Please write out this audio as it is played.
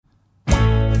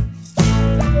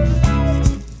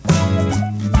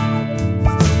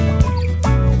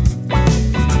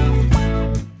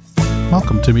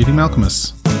Welcome to Meeting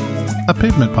Malcolmus, a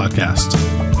pavement podcast.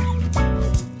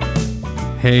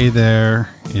 Hey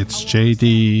there, it's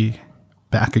JD,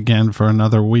 back again for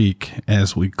another week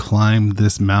as we climb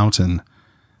this mountain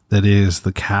that is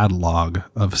the catalog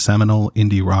of seminal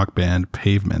indie rock band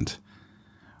Pavement.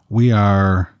 We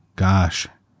are, gosh,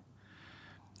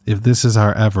 if this is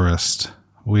our Everest,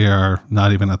 we are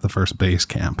not even at the first base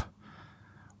camp.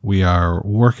 We are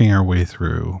working our way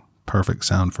through Perfect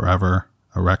Sound Forever,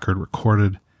 a record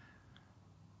recorded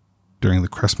during the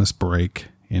Christmas break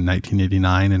in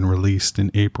 1989 and released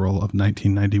in April of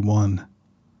 1991.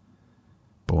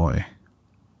 Boy,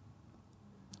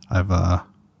 I've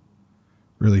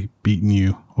really beaten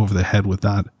you over the head with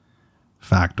that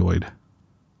factoid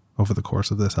over the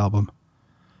course of this album,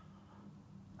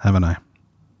 haven't I?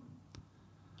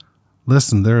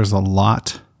 Listen, there is a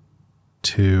lot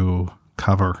to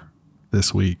cover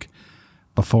this week.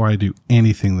 Before I do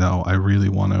anything, though, I really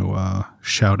want to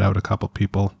shout out a couple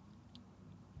people.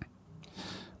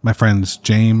 My friends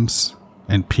James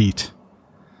and Pete,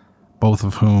 both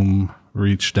of whom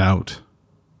reached out.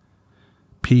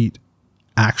 Pete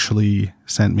actually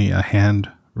sent me a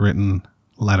handwritten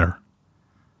letter.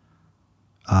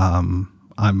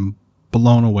 I'm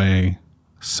blown away,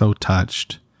 so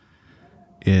touched.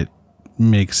 It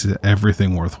makes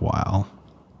everything worthwhile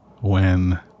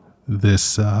when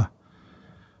this...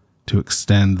 to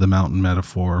extend the mountain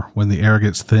metaphor, when the air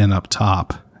gets thin up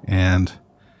top and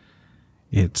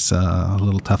it's a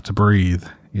little tough to breathe,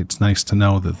 it's nice to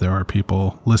know that there are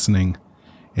people listening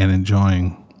and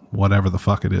enjoying whatever the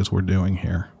fuck it is we're doing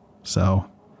here. So,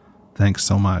 thanks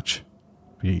so much,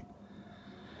 Pete.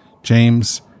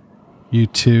 James, you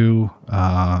too.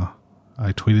 I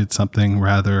tweeted something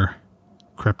rather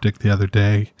cryptic the other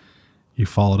day. You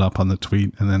followed up on the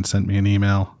tweet and then sent me an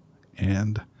email,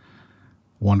 and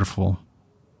wonderful.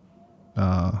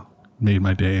 Made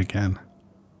my day again.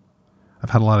 I've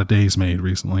had a lot of days made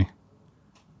recently.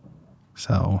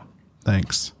 So,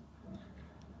 thanks.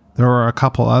 There are a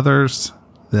couple others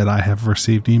that I have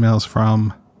received emails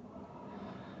from.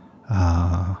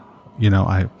 But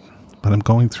I'm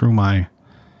going through my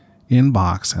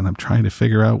inbox and I'm trying to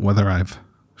figure out whether I've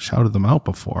shouted them out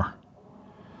before.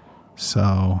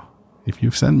 So, if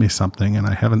you've sent me something and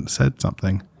I haven't said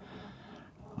something,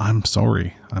 I'm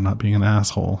sorry. I'm not being an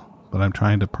asshole, but I'm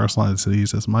trying to personalize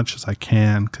these as much as I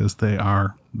can because they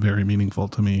are very meaningful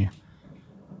to me.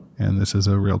 And this is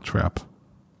a real trip.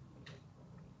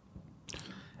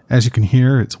 As you can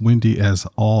hear, it's windy as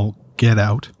all get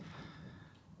out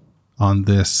on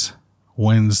this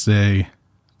Wednesday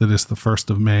that is the 1st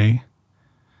of May.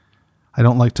 I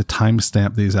don't like to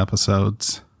timestamp these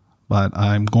episodes, but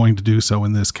I'm going to do so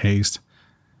in this case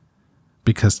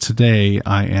because today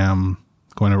I am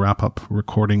going to wrap up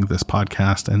recording this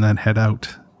podcast and then head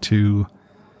out to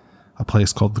a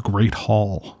place called the Great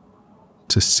Hall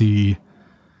to see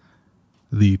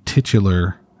the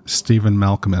titular Stephen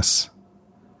Malcolmus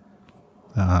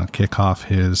kick off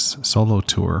his solo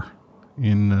tour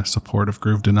in support of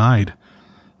Groove Denied.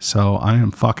 So I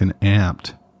am fucking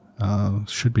amped.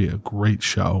 Should be a great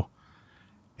show.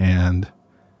 And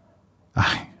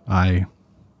I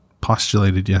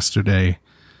postulated yesterday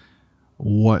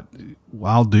what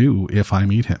I'll do if I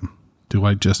meet him. Do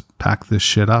I just pack this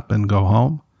shit up and go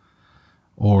home?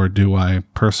 Or do I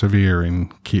persevere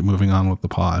and keep moving on with the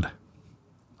pod?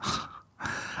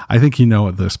 I think you know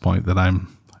at this point that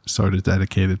I'm sort of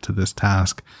dedicated to this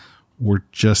task. We're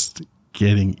just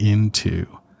getting into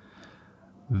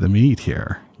the meat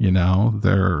here. You know,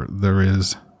 there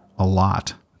is a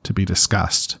lot to be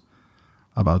discussed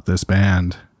about this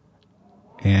band.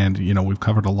 And, you know, we've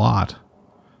covered a lot.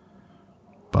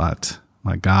 But,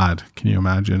 my God, can you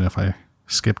imagine if I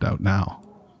skipped out now?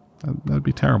 That'd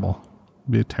be terrible.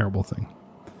 It'd be a terrible thing.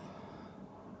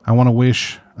 I want to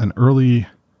wish an early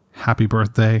happy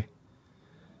birthday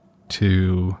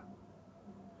to,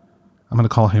 I'm going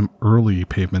to call him early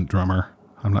Pavement drummer.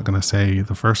 I'm not going to say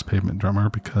the first Pavement drummer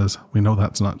because we know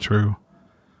that's not true.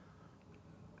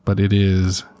 But it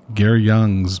is Gary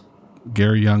Young's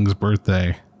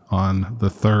birthday on the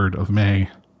 3rd of May.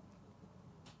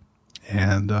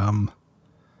 And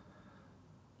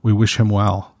we wish him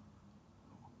well.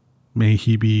 May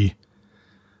he be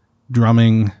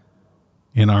drumming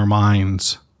in our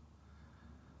minds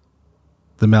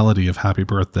the melody of Happy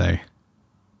Birthday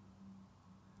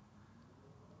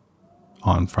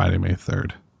on Friday, May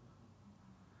 3rd.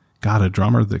 God, a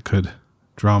drummer that could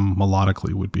drum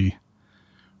melodically would be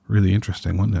really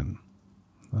interesting, wouldn't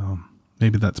it?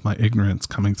 Maybe that's my ignorance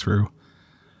coming through.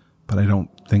 But I don't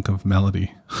think of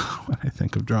melody when I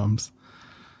think of drums.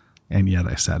 And yet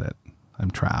I said it.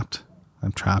 I'm trapped.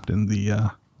 I'm trapped in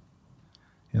the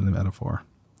metaphor.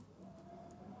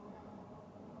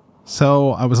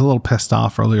 So I was a little pissed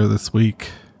off earlier this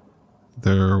week.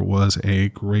 There was a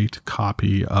great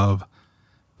copy of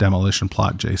Demolition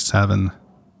Plot J7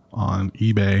 on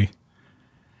eBay,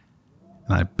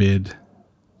 and I bid,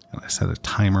 and I set a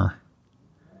timer.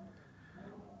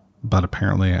 But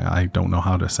apparently I don't know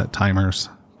how to set timers,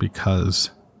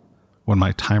 because when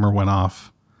my timer went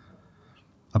off,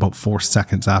 about 4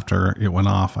 seconds after it went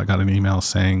off, I got an email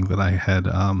saying that I had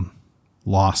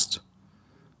lost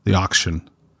the auction,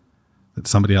 that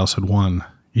somebody else had won,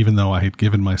 even though I had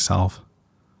given myself,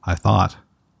 I thought,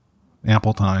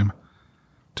 ample time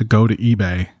to go to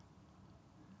eBay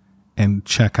and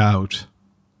check out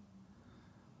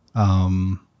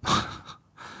the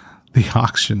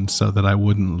auction so that I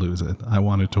wouldn't lose it. I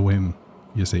wanted to win,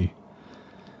 you see.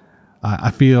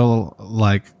 I feel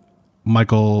like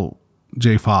Michael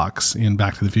J. Fox in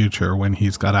Back to the Future when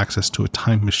he's got access to a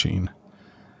time machine.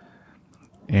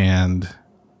 And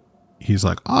he's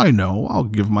like, I know, I'll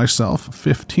give myself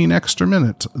 15 extra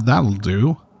minutes. That'll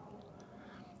do.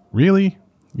 Really?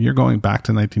 You're going back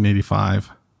to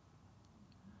 1985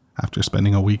 after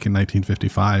spending a week in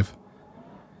 1955,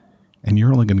 and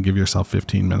you're only going to give yourself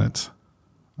 15 minutes?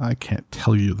 I can't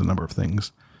tell you the number of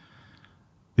things,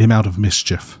 the amount of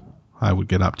mischief I would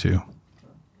get up to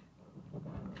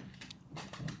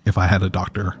if I had a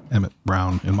Dr. Emmett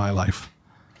Brown in my life.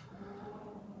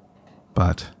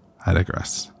 But I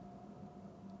digress.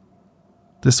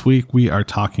 This week we are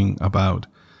talking about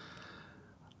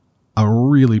a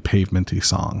really pavementy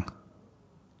song.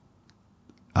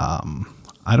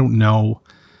 I don't know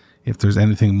if there's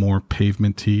anything more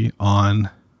pavementy on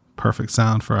Perfect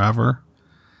Sound Forever.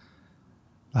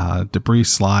 Debris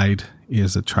Slide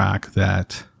is a track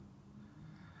that,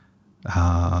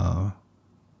 I'm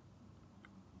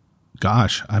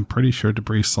pretty sure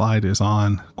Debris Slide is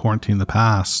on Quarantine the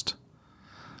Past.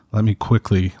 Let me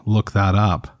quickly look that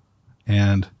up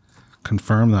and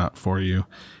confirm that for you.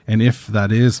 And if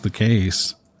that is the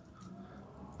case,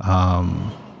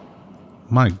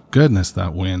 my goodness,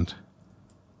 that wind.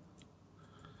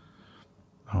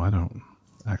 Oh, I don't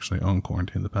actually own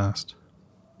Quarantine the Past.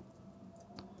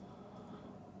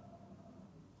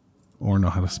 Or know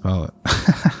how to spell it.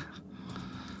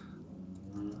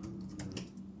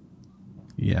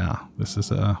 Yeah, this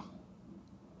is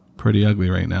pretty ugly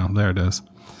right now. There it is.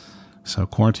 So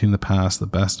Quarantine the Past, the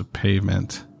best of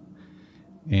pavement.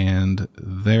 And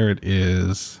there it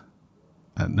is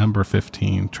at number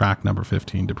 15, track number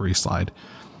 15, Debris Slide.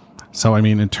 So, I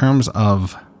mean, in terms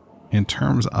of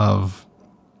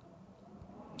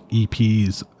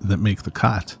EPs that make the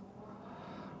cut,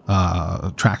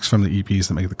 tracks from the EPs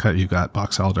that make the cut, you've got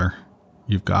Box Elder,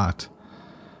 you've got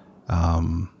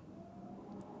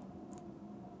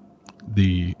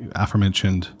the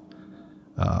aforementioned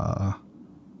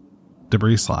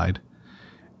Debris Slide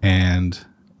and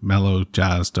Mellow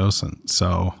Jazz Docent.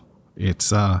 So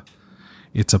it's a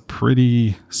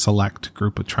pretty select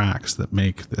group of tracks that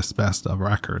make this best of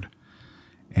record,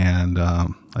 and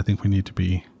I think we need to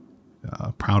be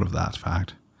proud of that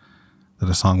fact, that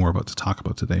a song we're about to talk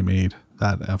about today made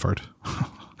that effort.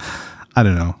 I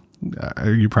don't know.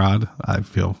 Are you proud? I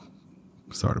feel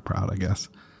sort of proud, I guess.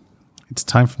 It's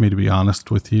time for me to be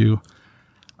honest with you.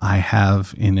 I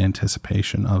have, in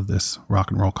anticipation of this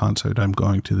rock and roll concert I'm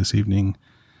going to this evening,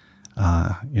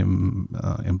 eaten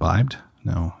a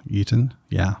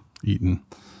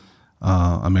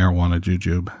marijuana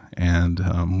jujube, and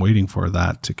I'm waiting for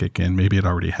that to kick in. Maybe it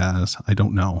already has. I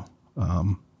don't know.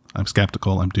 I'm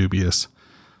skeptical. I'm dubious.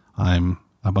 I'm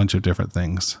a bunch of different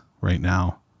things right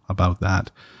now about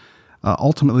that.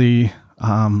 Ultimately,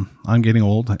 I'm getting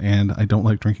old and I don't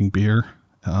like drinking beer.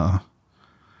 I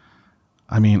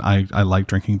like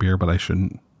drinking beer, but I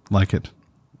shouldn't like it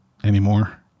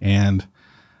anymore. And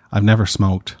I've never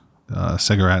smoked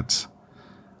cigarettes.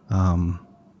 I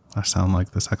sound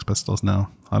like the Sex Pistols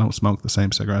now. I don't smoke the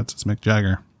same cigarettes as Mick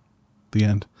Jagger. The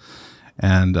end.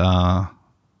 And,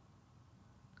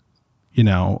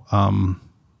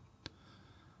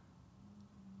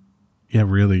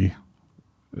 really,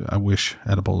 I wish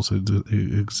edibles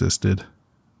existed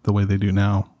the way they do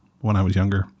now when I was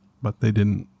younger, but they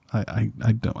didn't. I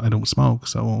don't smoke,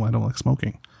 so I don't like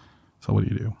smoking. So what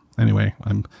do you do? Anyway,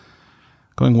 I'm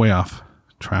going way off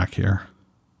track here.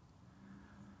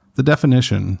 The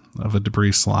definition of a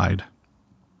debris slide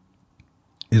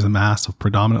is a mass of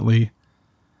predominantly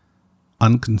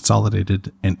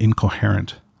unconsolidated and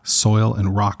incoherent soil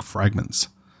and rock fragments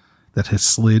that has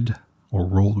slid or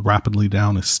rolled rapidly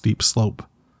down a steep slope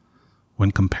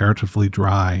when comparatively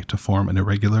dry to form an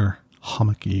irregular,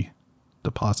 hummocky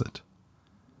deposit.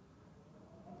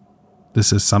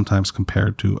 This is sometimes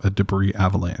compared to a debris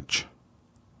avalanche.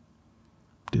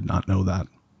 Did not know that.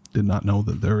 Did not know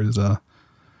that there is a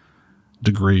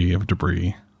degree of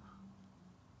debris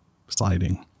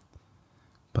sliding.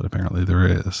 But apparently there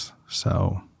is.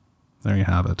 So there you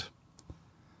have it.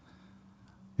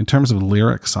 In terms of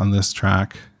lyrics on this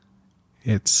track,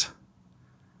 it's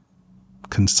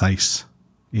concise.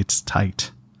 It's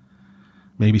tight.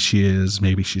 Maybe she is,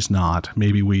 maybe she's not.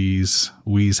 Maybe wheeze,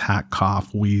 hack,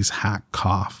 cough, wheeze, hack,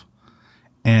 cough.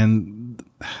 And,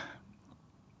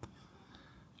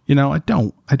 you know, I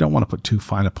don't want to put too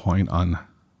fine a point on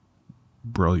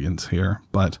brilliance here,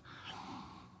 but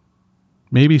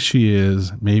maybe she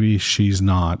is, maybe she's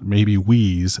not. Maybe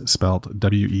wheeze, spelled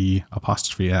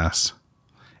W-E'(S),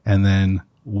 and then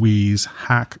wheeze,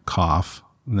 hack, cough.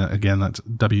 Again, that's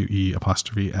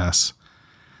W-E'(S),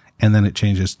 and then it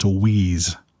changes to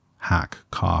wheeze, hack,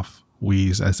 cough,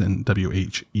 wheeze as in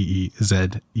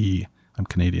W-H-E-E-Z-E. I'm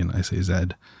Canadian, I say Z.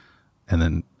 And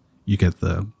then you get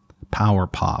the power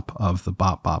pop of the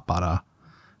bop, bop, bada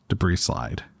debris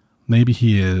slide. Maybe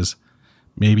he is,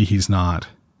 maybe he's not.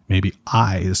 Maybe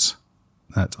eyes,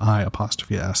 that's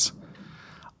I'(S),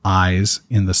 eyes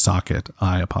in the socket,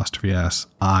 I'(S),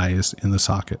 eyes in the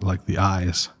socket like the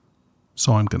eyes.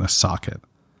 So I'm going to socket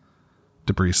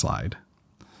debris slide.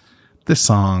 This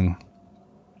song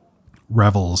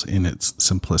revels in its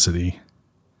simplicity.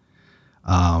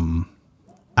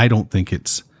 I don't think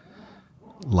it's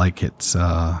like it's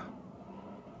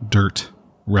dirt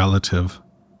relative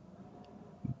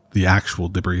the actual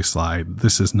debris slide.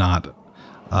 This is not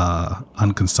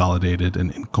unconsolidated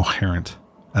and incoherent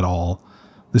at all.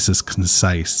 This is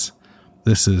concise.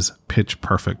 This is pitch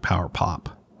perfect power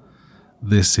pop.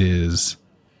 This is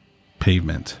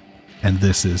Pavement. And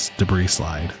this is Debris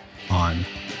Slide on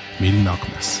Meeting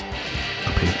Malcolmus,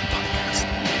 a Pavement podcast.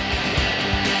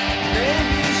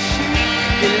 Maybe she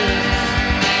is,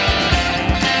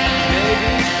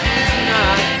 maybe she's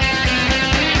not.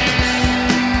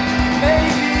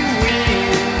 Maybe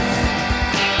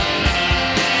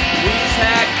we's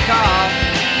had cough,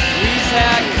 we's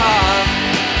had cough.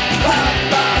 Ba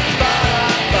ba ba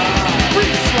ba,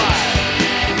 free slide.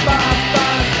 Ba ba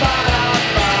ba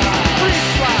ba, free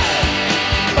slide.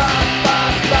 Ba ba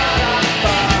ba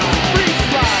ba, free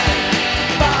slide.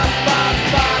 Ba ba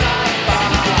ba ba,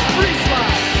 free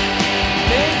slide.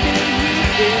 Maybe he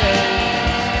is,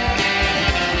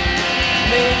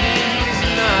 maybe he's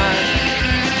not.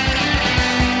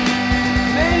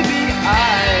 Maybe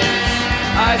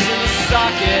eyes in the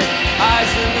socket,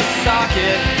 eyes in the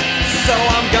socket. So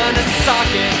I'm gonna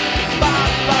sock it. Ba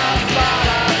ba ba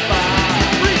ba,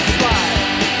 free slide.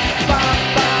 Ba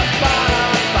ba ba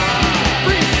ba,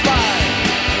 free slide.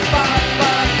 Ba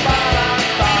ba ba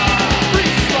ba,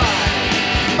 free slide.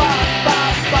 Ba ba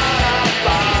ba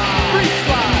ba, free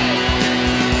slide.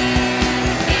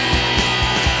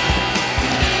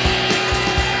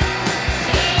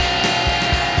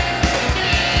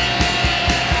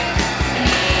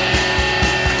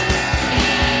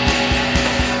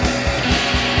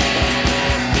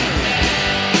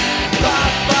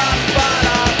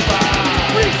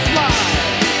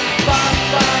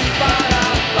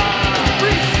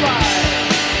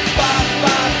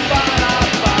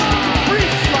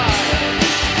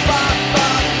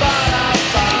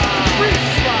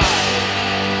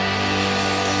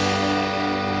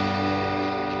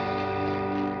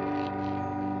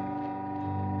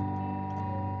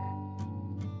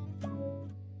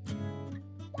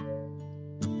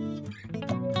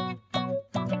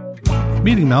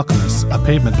 Meeting Malcolmus, a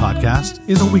Pavement podcast,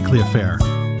 is a weekly affair.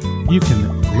 You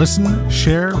can listen,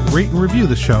 share, rate, and review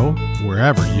the show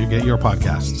wherever you get your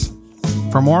podcasts.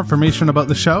 For more information about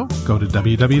the show, go to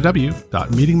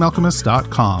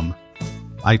www.meetingmalcolmus.com.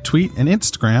 I tweet and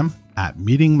Instagram at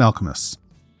Meeting Malcolmus.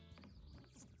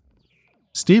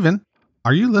 Steven,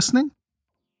 are you listening?